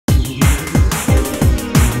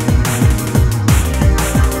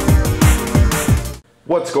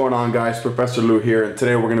What's going on, guys? Professor Lou here, and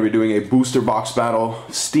today we're going to be doing a booster box battle,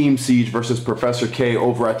 Steam Siege versus Professor K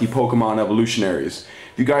over at the Pokemon Evolutionaries.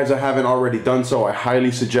 If you guys haven't already done so, I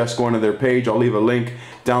highly suggest going to their page. I'll leave a link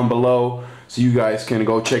down below so you guys can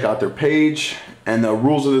go check out their page. And the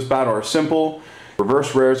rules of this battle are simple.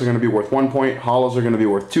 Reverse rares are going to be worth 1 point, holos are going to be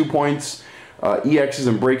worth 2 points, EXs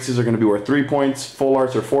and breaks are going to be worth 3 points, full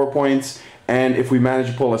arts are 4 points, and if we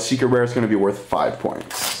manage to pull a secret rare, it's going to be worth 5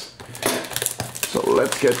 points. So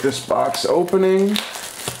let's get this box opening.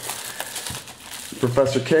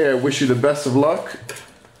 Professor K, I wish you the best of luck,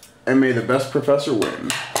 and may the best professor win.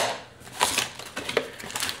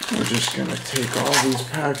 We're just gonna take all these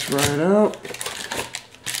packs right out.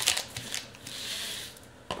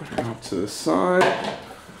 Put it up to the side.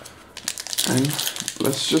 And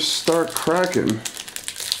let's just start cracking.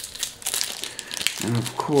 And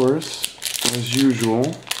of course, as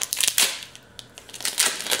usual,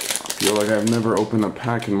 I feel like I've never opened a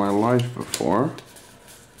pack in my life before.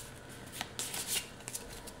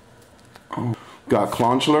 Oh, got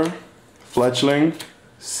Claunchler, Fletchling,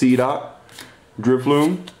 Seedot,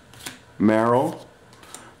 Drifloon, Marill,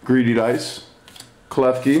 Greedy Dice,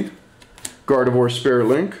 Klefki, Gardevoir Spirit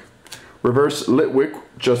Link, Reverse Litwick,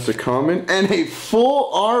 just a common, and a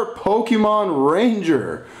full art Pokemon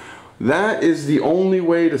Ranger. That is the only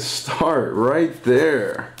way to start right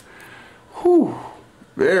there. Whew.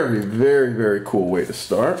 Very, very, very cool way to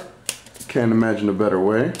start. Can't imagine a better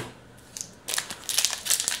way.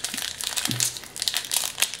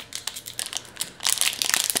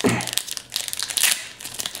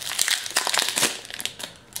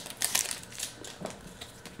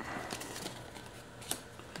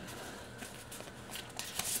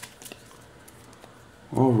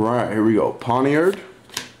 Alright, here we go. Poniard,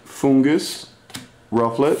 Fungus,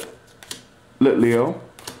 Rufflet, Litleo,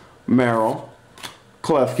 Marill,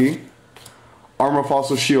 Klefki, Armor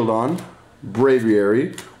Fossil Shieldon,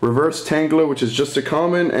 Braviary, Reverse Tangela, which is just a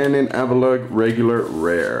common, and an Avalugg regular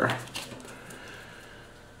rare.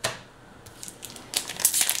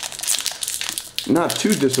 Not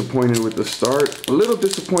too disappointed with the start. A little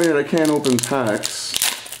disappointed I can't open packs.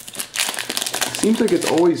 Seems like it's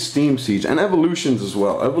always Steam Siege, and Evolutions as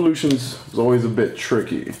well. Evolutions is always a bit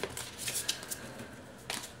tricky.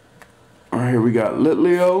 Alright, here we got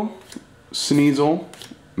Litleo, Sneasel,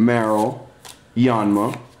 Marill,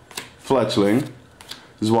 Yanma, Fletchling,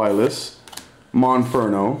 Zweilous,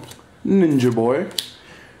 Monferno, Ninja Boy,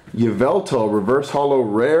 Yveltal Reverse Holo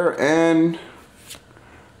Rare, and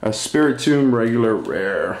a Spiritomb regular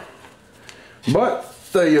rare. But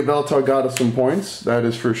the Yveltal got us some points, that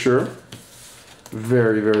is for sure.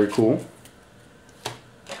 Very, very cool.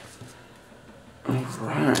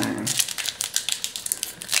 Alright.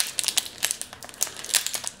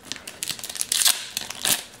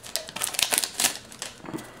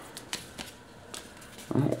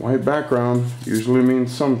 White background usually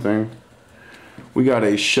means something. We got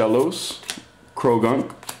a Shellos,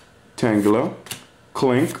 Krogunk, Tangela,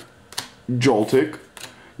 Clink, Joltik,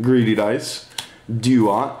 Greedy Dice,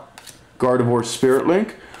 Duat, Gardevoir Spirit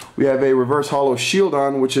Link. We have a Reverse Holo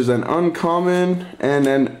Shieldon, which is an uncommon, and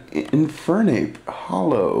an Infernape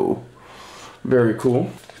Holo. Very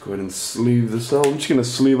cool. Let's go ahead and sleeve this up. I'm just going to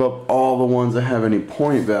sleeve up all the ones that have any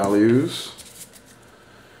point values.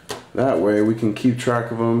 That way we can keep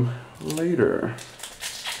track of them later.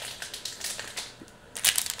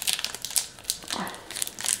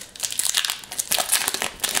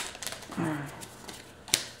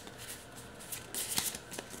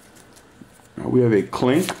 Now we have a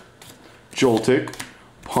Clink, Joltik,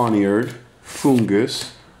 Poniard,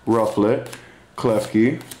 Fungus, Rufflet,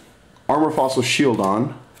 Klefki, Armor Fossil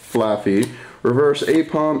Shieldon, Flaffy, Reverse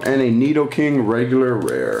Apom, and a Nidoking regular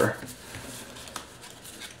rare.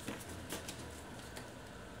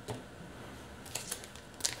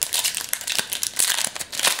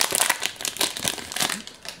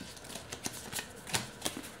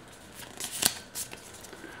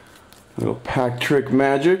 Little pack trick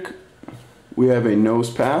magic. We have a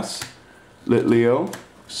Nosepass, Litleo,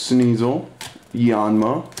 Sneasel,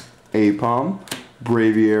 Yanma, Apom,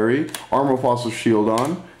 Braviary, Armor Fossil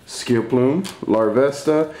Shieldon, Skiploom,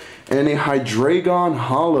 Larvesta, and a Hydreigon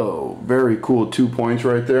Holo. Very cool, 2 points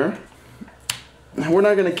right there. We're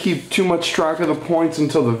not going to keep too much track of the points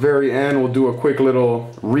until the very end. We'll do a quick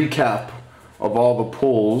little recap of all the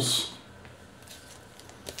pulls.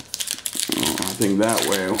 I think that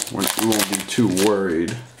way we won't be too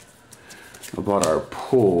worried about our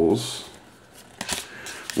pulls.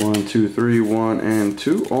 1, 2, 3, 1, and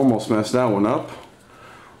 2. Almost messed that one up.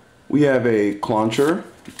 We have a Clauncher,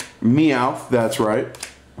 Meowth, that's right,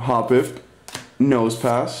 Hoppip,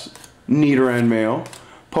 Nosepass, Nidoran Male,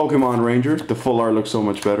 Pokemon Ranger, the full art looks so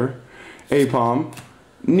much better. Apom,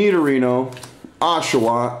 Nidorino,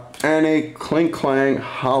 Oshawott, and a Clink Clang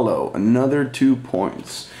Hollow. Another 2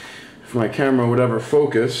 points. If my camera would ever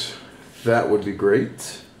focus, that would be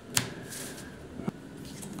great.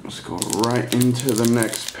 Let's go right into the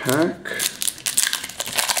next pack.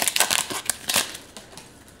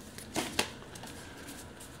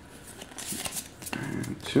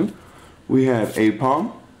 And 2. We have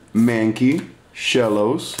Apom, Mankey,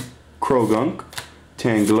 Shellos, Krogunk,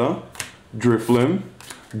 Tangela, Drifloon,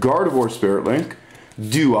 Gardevoir Spirit Link,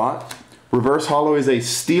 Duat, Reverse Hollow is a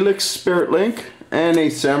Steelix Spirit Link, and a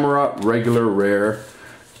Samurott regular rare.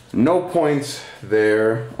 No points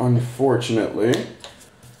there, unfortunately.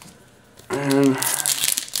 And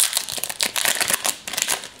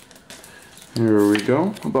here we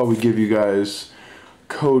go. How about we give you guys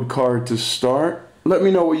code card to start? Let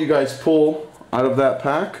me know what you guys pull out of that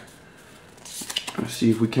pack. Let's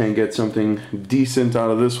see if we can get something decent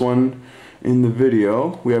out of this one in the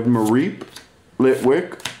video. We have Mareep,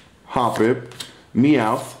 Litwick, Hoppip,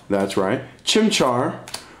 Meowth, that's right, Chimchar,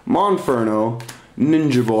 Monferno,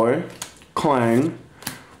 Ninja Boy, Clang.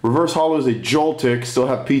 Reverse Hollow is a Joltik, still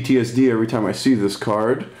have PTSD every time I see this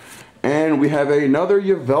card. And we have another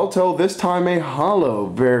Yveltal, this time a Hollow,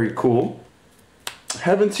 very cool.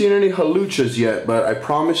 Haven't seen any Haluchas yet, but I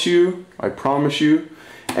promise you,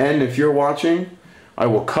 and if you're watching, I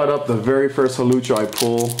will cut up the very first Halucha I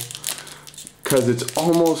pull, because it's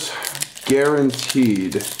almost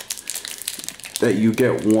guaranteed that you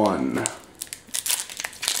get one.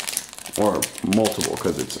 Or multiple,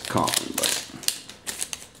 because it's a common, but.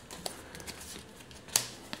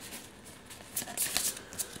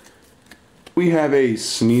 We have a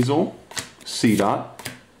Sneasel, Seedot,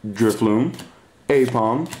 Drifloon,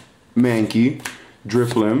 Apom, Mankey,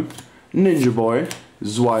 Driflim, Ninja Boy,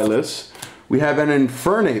 Zweilous. We have an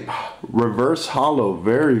Infernape, Reverse Hollow,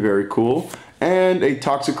 very, very cool. And a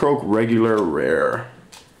Toxicroak regular rare.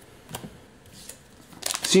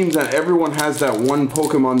 Seems that everyone has that one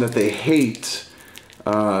Pokemon that they hate.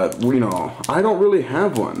 You know, I don't really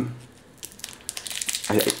have one.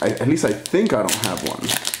 At least I think I don't have one.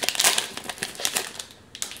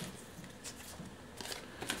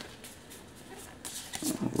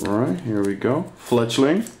 Alright, here we go.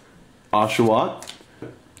 Fletchling, Oshawott,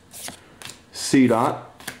 Seedot,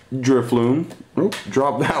 Drifloon, oop,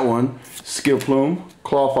 drop that one, Skiploom,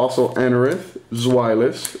 Clawfossil Anorith,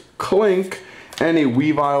 Zweilous, Clink, and a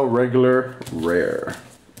Weavile regular rare.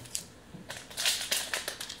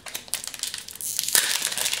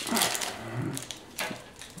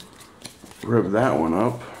 Rip that one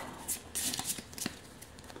up.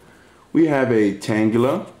 We have a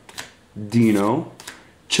Tangela, Dino,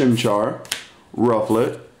 Chimchar,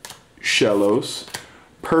 Rufflet, Shellos,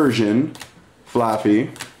 Persian, Flaffy,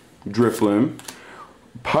 Driflim,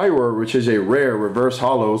 Pyroar, which is a rare Reverse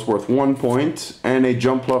Hollows worth 1 point, and a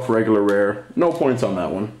Jumpluff regular rare. No points on that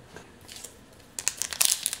one.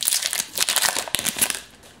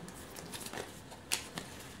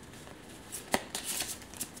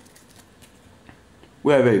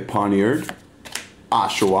 We have a Poniard,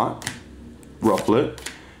 Oshawott, Rufflet,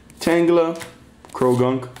 Tangela,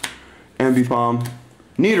 Krogunk, Ambipom,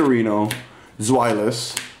 Nidorino,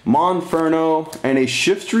 Zweilous, Monferno, and a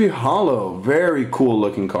Shiftry Hollow. Very cool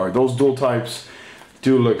looking card. Those dual types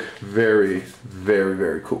do look very, very,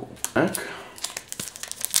 very cool.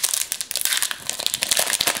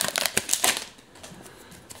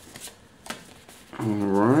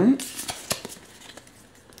 Alright.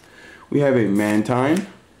 We have a Mantine,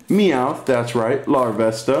 Meowth, that's right,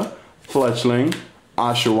 Larvesta, Fletchling,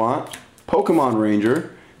 Oshawott, Pokemon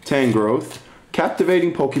Ranger, Tangrowth,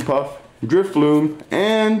 Captivating Pokepuff, Drifloon,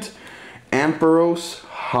 and Ampharos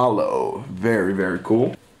Hollow. Very, very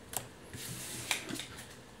cool.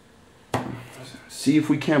 See if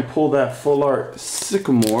we can't pull that full art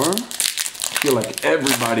Sycamore. I feel like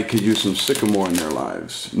everybody could use some Sycamore in their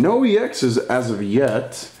lives. No EXs as of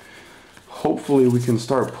yet. Hopefully we can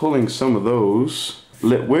start pulling some of those.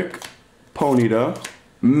 Litwick, Ponyta,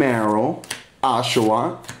 Marill,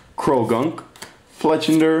 Oshawott, Krogunk,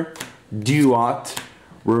 Fletchinder, Duat,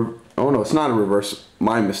 oh no, it's not a reverse,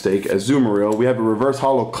 my mistake, Azumarill. We have a Reverse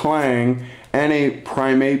Hollow Clang and a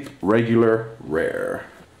Primeape regular rare.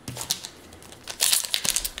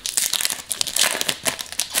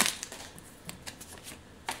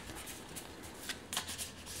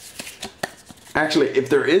 Actually, if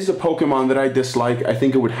there is a Pokemon that I dislike, I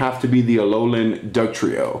think it would have to be the Alolan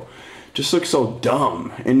Dugtrio. Just looks so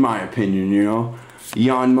dumb, in my opinion, you know.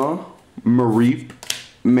 Yanma, Mareep,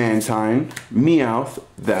 Mantine, Meowth,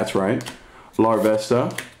 that's right,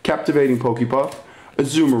 Larvesta, Captivating Pokepuff,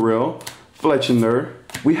 Azumarill, Fletchender.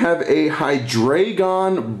 We have a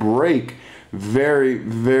Hydreigon Break. Very,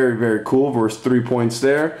 very, very cool. Versus 3 points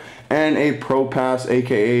there. And a Propass,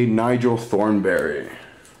 aka Nigel Thornberry.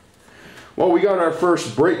 Well, we got our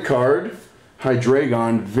first break card.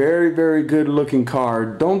 Hydreigon. Very, very good looking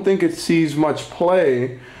card. Don't think it sees much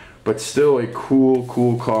play, but still a cool,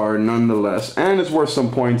 cool card nonetheless. And it's worth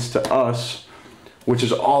some points to us, which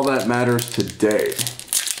is all that matters today.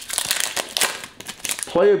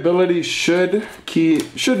 Playability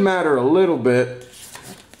should matter a little bit,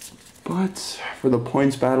 but for the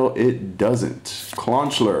points battle, it doesn't.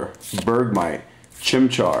 Claunchler, Bergmite,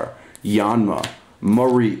 Chimchar, Yanma,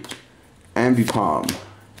 Mareep, Ambipom,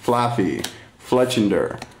 Flaffy,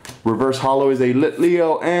 Fletchender. Reverse Holo is a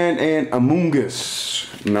Litleo and an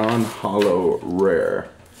Amoonguss, non-holo rare.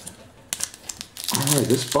 Alright,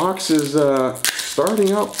 this box is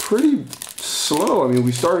starting out pretty slow. I mean,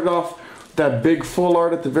 we started off that big full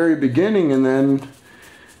art at the very beginning and then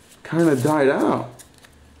kind of died out.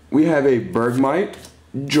 We have a Bergmite,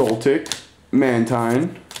 Joltik,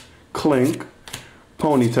 Mantine, Clink,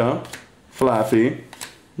 Ponyta, Flaffy,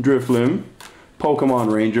 Drifloon,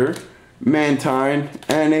 Pokemon Ranger, Mantine,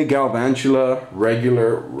 and a Galvantula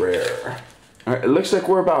regular rare. Alright, it looks like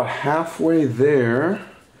we're about halfway there.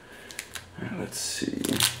 Let's see.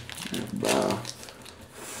 About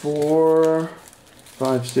 4,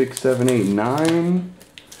 5, 6, 7, 8, 9,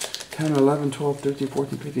 10, 11, 12, 13,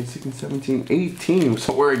 14, 15, 16, 17, 18.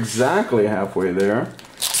 So we're exactly halfway there.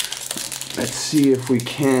 Let's see if we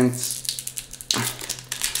can't.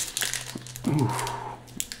 Ooh.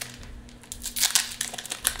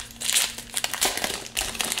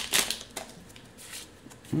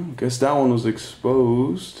 Guess that one was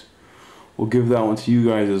exposed. We'll give that one to you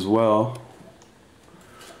guys as well.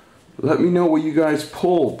 Let me know what you guys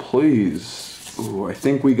pull, please. Ooh, I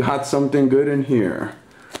think we got something good in here.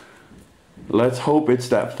 Let's hope it's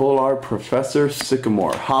that full art Professor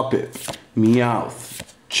Sycamore, Hoppip, Meowth,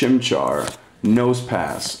 Chimchar,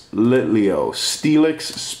 Nosepass, Litleo, Steelix,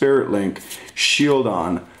 Spirit Link,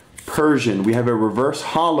 Shieldon, Persian. We have a reverse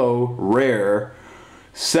holo rare,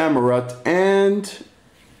 Samurott, and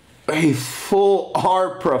a full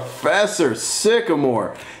art Professor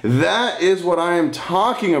Sycamore. That is what I am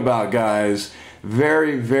talking about, guys.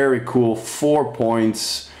 Very, very cool. 4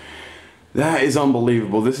 points. That is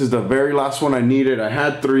unbelievable. This is the very last one I needed. I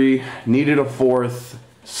had 3, needed a 4th.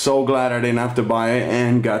 So glad I didn't have to buy it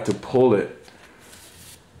and got to pull it.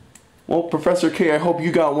 Well, Professor K, I hope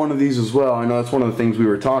you got one of these as well. I know that's one of the things we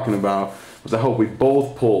were talking about, was I hope we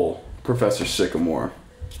both pull Professor Sycamore.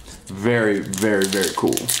 Very, very, very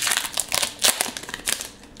cool.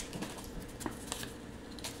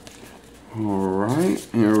 Alright,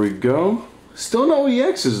 here we go. Still no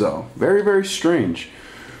EXs though. Very, very strange.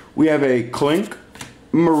 We have a Clink,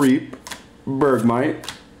 Mareep, Bergmite,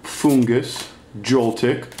 Fungus,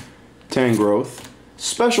 Joltik, Tangrowth,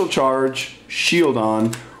 Special Charge,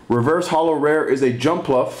 Shieldon, Reverse Holo Rare is a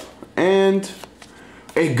Jumpluff, and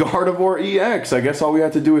a Gardevoir EX. I guess all we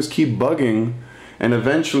have to do is keep bugging, and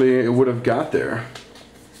eventually it would have got there.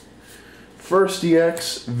 First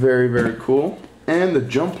EX, very, very cool. And the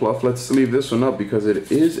Jumpluff, let's leave this one up because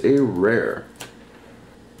it is a rare.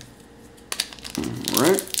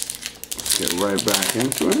 Alright, let's get right back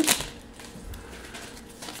into it.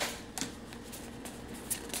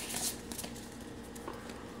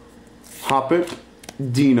 Hoppip,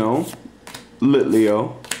 Dino,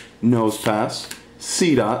 Litleo, Nosepass,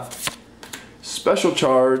 Seedot, Special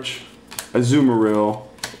Charge, Azumarill,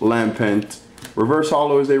 Lampent. Reverse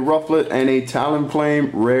Holo is a Rufflet and a Talonflame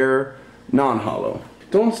rare non-holo.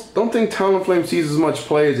 Don't think Talonflame sees as much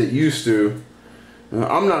play as it used to.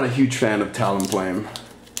 I'm not a huge fan of Talonflame.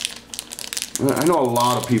 I know a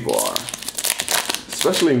lot of people are,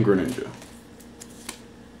 especially in Greninja.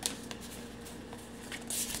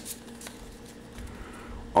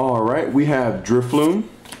 Alright, we have Drifloon,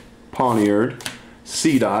 Pawniard,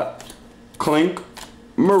 Seedot, Clink,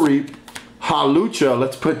 Mareep, Hawlucha.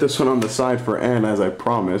 Let's put this one on the side for N as I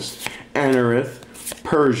promised. Anorith,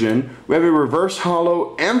 Persian. We have a reverse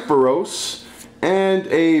holo Ampharos and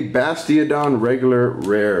a Bastiodon regular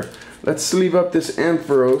rare. Let's sleeve up this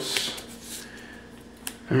Ampharos.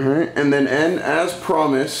 Alright, and then N, as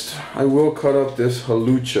promised, I will cut up this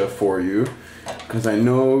Hawlucha for you because I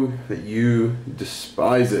know that you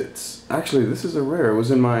despise it. Actually, this is a rare. It was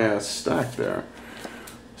in my stack there.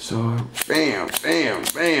 So, bam, bam,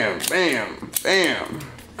 bam, bam, bam.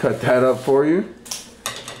 Cut that up for you.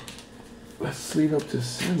 Let's sleeve up this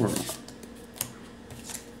Samurai.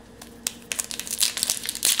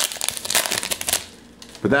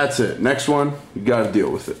 But that's it. Next one, you gotta deal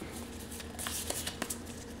with it.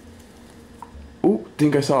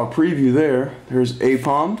 think I saw a preview there. There's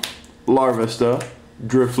Apom, Larvesta,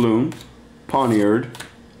 Drifloon, Poniard,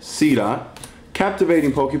 Seedot,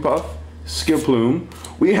 Captivating Pokepuff, Skiploom.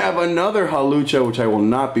 We have another Hawlucha, which I will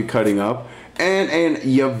not be cutting up, and an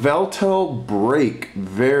Yveltal Break.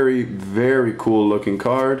 Very, very cool looking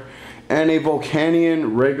card. And a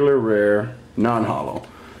Volcanion regular rare, non-holo.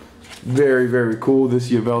 Very, very cool. This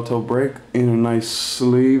Yveltal Break in a nice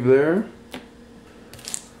sleeve there.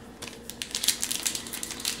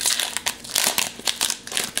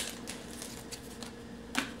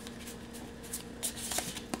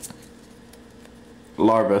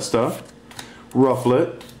 Larvesta,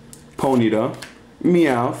 Rufflet, Ponyta,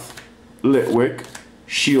 Meowth, Litwick,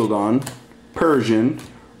 Shieldon, Persian,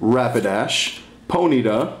 Rapidash,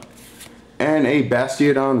 Ponyta, and a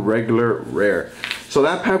Bastiodon regular rare. So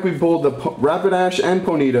that pack we pulled the Rapidash and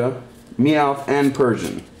Ponyta, Meowth and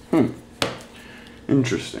Persian.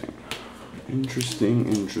 Interesting. Interesting,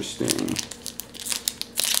 interesting.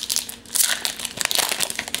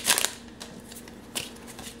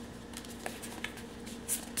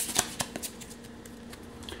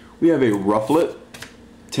 We have a Rufflet,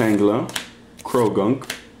 Tangela, Krogunk,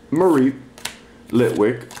 Mareep,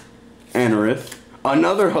 Litwick, Anorith,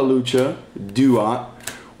 another Hawlucha, Duat.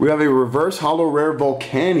 We have a reverse holo rare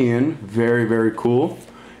Volcanion, very, very cool.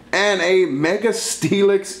 And a Mega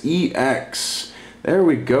Steelix EX. There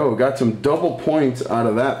we go, got some double points out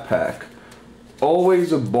of that pack.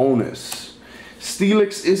 Always a bonus.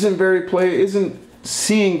 Steelix isn't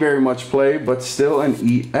seeing very much play, but still an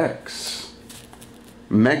EX.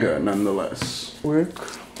 Mega nonetheless. Quick.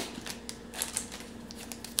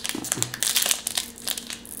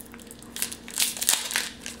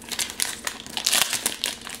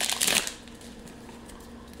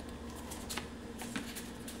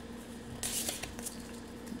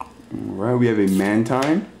 Alright, we have a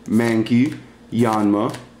Mantine, Mankey,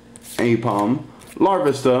 Yanma, Apom,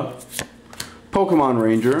 Larvesta, Pokemon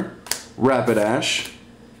Ranger, Rapidash,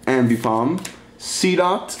 Ambipom,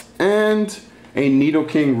 Seedot, and a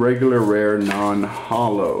Nidoking regular rare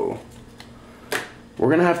non-holo. We're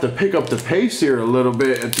gonna have to pick up the pace here a little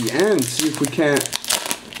bit at the end, see if we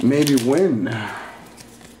can't maybe win.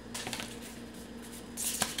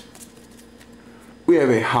 We have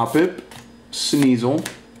a Hoppip, Sneasel,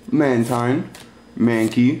 Mantine,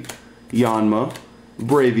 Mankey, Yanma,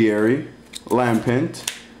 Braviary, Lampent,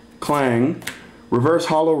 Clang. Reverse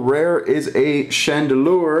holo rare is a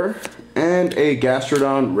Chandelure and a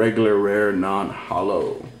Gastrodon regular rare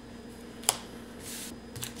non-holo.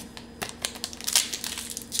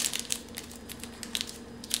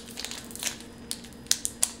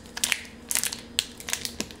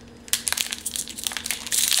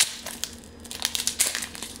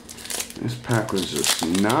 This pack was just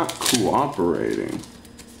not cooperating.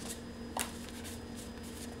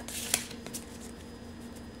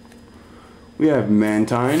 We have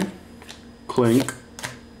Mantine, Clink,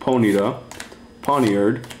 Ponyta,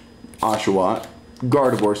 Poniard, Oshawott,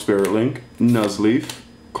 Gardevoir Spirit Link, Nuzleaf,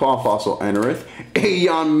 Claw Fossil Anorith. A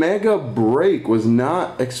Yanmega Break, was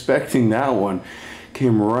not expecting that one.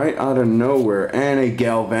 Came right out of nowhere. And a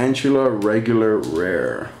Galvantula regular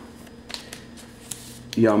rare.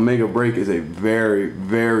 Yanmega Break is a very,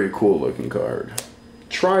 very cool looking card.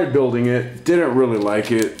 Tried building it, didn't really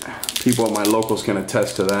like it. People at my locals can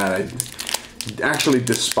attest to that. I actually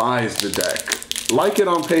despise the deck. Like it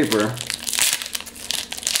on paper.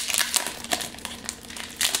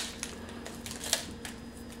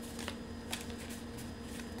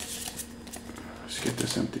 Let's get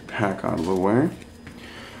this empty pack out of the way.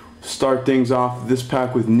 Start things off this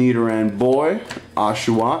pack with Nidoran Boy,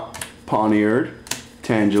 Oshawott, Poniard,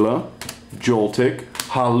 Tangela, Joltik,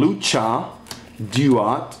 Hawlucha,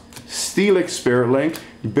 Duat, Steelix Spirit Link,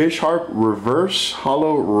 Bisharp Reverse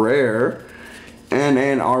Holo Rare, and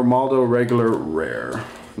an Armaldo regular rare.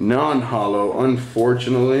 Non-holo,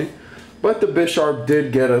 unfortunately, but the Bisharp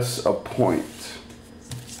did get us a point.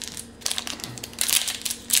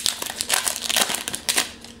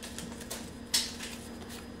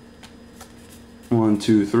 One,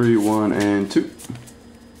 two, three, 1 and 2.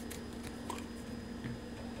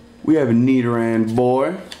 We have Nidoran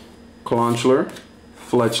Boy, Claunchler,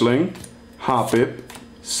 Fletchling, Hoppip,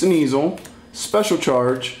 Sneasel, Special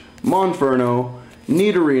Charge, Monferno,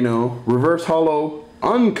 Nidorino, Reverse Holo,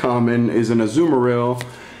 Uncommon is an Azumarill,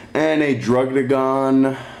 and a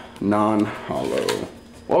Drugdagon non-holo.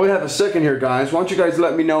 While we have a second here, guys, why don't you guys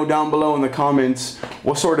let me know down below in the comments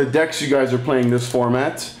what sort of decks you guys are playing this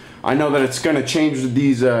format. I know that it's going to change with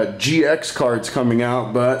these GX cards coming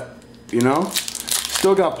out, but, you know,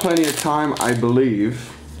 still got plenty of time, I believe.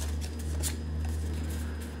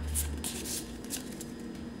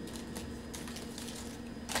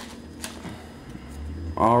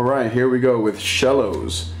 All right, here we go with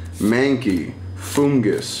Shellos, Mankey,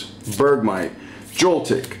 Fungus, Bergmite,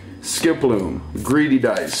 Joltik, Skiploom, Greedy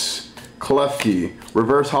Dice, Klefki,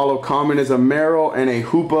 Reverse Hollow Common is a Marrow, and a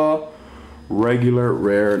Hoopa regular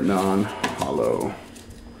rare non-hollow.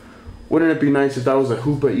 Wouldn't it be nice if that was a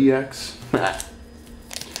Hoopa EX?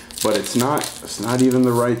 But it's not even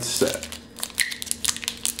the right set.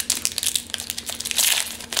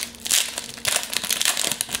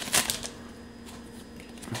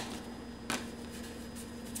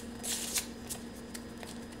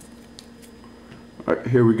 Alright,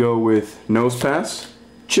 here we go with Nosepass,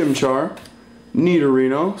 Chimchar,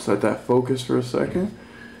 Nidorino, so let that focus for a second.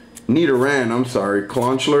 Nidoran, I'm sorry,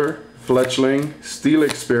 Claunchler, Fletchling,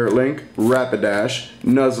 Steelix Spirit Link, Rapidash,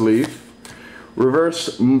 Nuzleaf,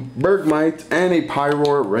 Reverse Bergmite, and a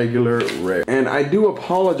Pyroar regular rare. And I do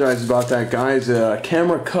apologize about that, guys.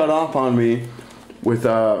 Camera cut off on me with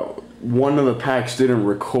one of the packs didn't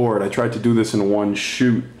record. I tried to do this in one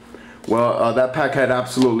shoot. Well, that pack had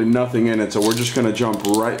absolutely nothing in it, so we're just gonna jump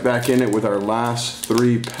right back in it with our last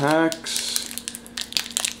 3 packs.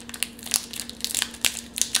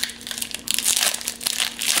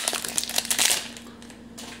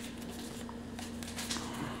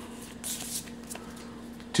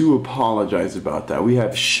 Do apologize about that. We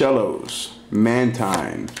have Shellos,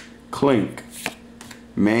 Mantine, Clink,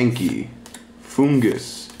 Mankey,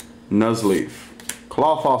 Fungus, Nuzleaf,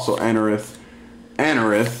 Clawfossil Anorith,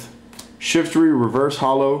 Shiftry Reverse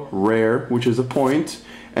Hollow Rare, which is a point,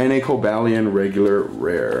 and a Cobalion regular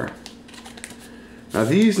rare. Now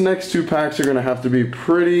these next 2 packs are gonna have to be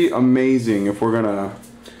pretty amazing if we're gonna,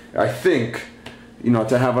 I think, you know,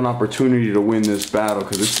 to have an opportunity to win this battle,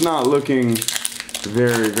 because it's not looking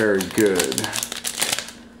very, very good.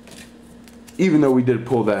 Even though we did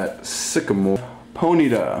pull that Sycamore,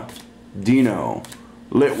 Ponyta, Dino,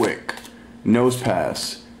 Litwick,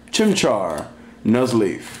 Nosepass, Chimchar,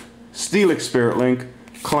 Nuzleaf, Steelix Spirit Link,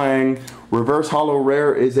 Clang, Reverse Hollow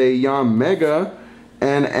Rare is a Yanmega,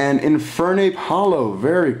 and an Infernape Hollow.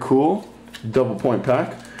 Very cool. Double point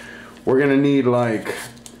pack. We're gonna need like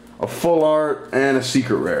a full art and a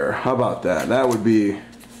secret rare. How about that? That would be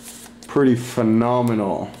pretty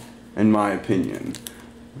phenomenal in my opinion.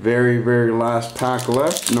 Very, very last pack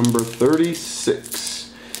left, number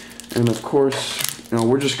 36. And of course, you know,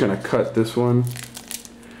 we're just gonna cut this one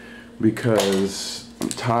because I'm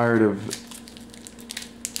tired of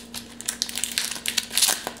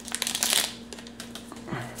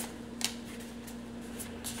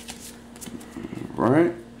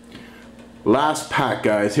right. Last pack,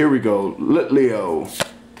 guys. Here we go. Litleo,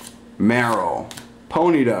 Marrow,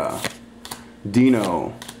 Ponyta,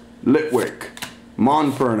 Dino, Litwick,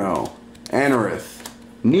 Monferno, Anorith,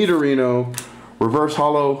 Nidorino, Reverse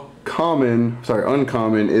Hollow Uncommon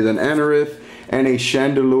is an Anorith, and a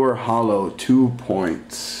Chandelure Hollow, 2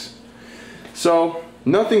 points. So,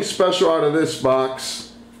 nothing special out of this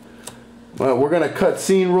box. Well, we're gonna cut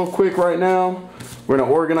scene real quick right now. We're gonna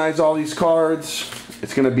organize all these cards.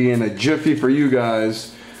 It's gonna be in a jiffy for you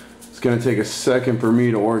guys. It's gonna take a second for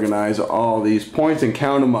me to organize all these points and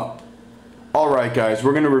count them up. Alright guys,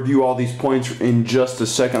 we're going to review all these points in just a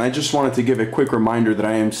second. I just wanted to give a quick reminder that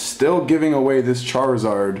I am still giving away this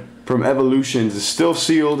Charizard from Evolutions. It's still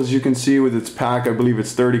sealed, as you can see, with its pack. I believe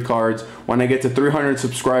it's 30 cards. When I get to 300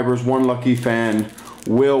 subscribers, one lucky fan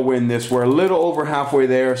will win this. We're a little over halfway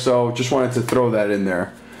there, so just wanted to throw that in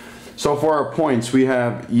there. So for our points, we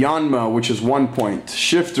have Yanma, which is 1 point.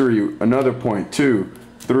 Shiftry, another point. 2,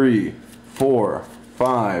 3, 4,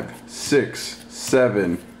 5, 6,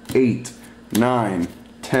 7, 8, 9,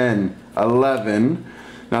 10, 11.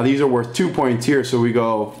 Now these are worth 2 points here, so we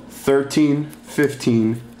go 13,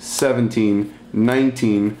 15, 17,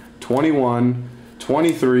 19, 21,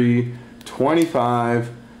 23, 25,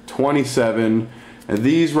 27, and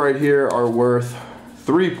these right here are worth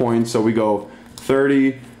 3 points, so we go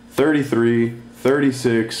 30, 33,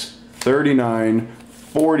 36, 39,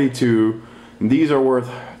 42, and these are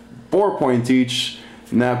worth 4 points each.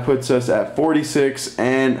 And that puts us at 46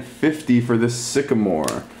 and 50 for this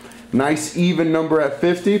Sycamore. Nice even number at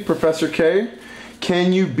 50, Professor K.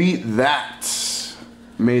 Can you beat that?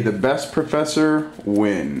 May the best professor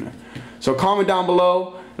win. So comment down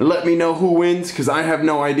below and let me know who wins, because I have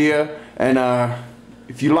no idea. And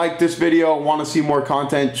if you like this video, want to see more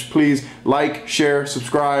content, please like, share,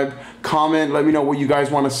 subscribe, comment. Let me know what you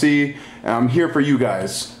guys want to see. I'm here for you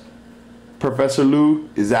guys. Professor Lou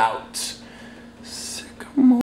is out.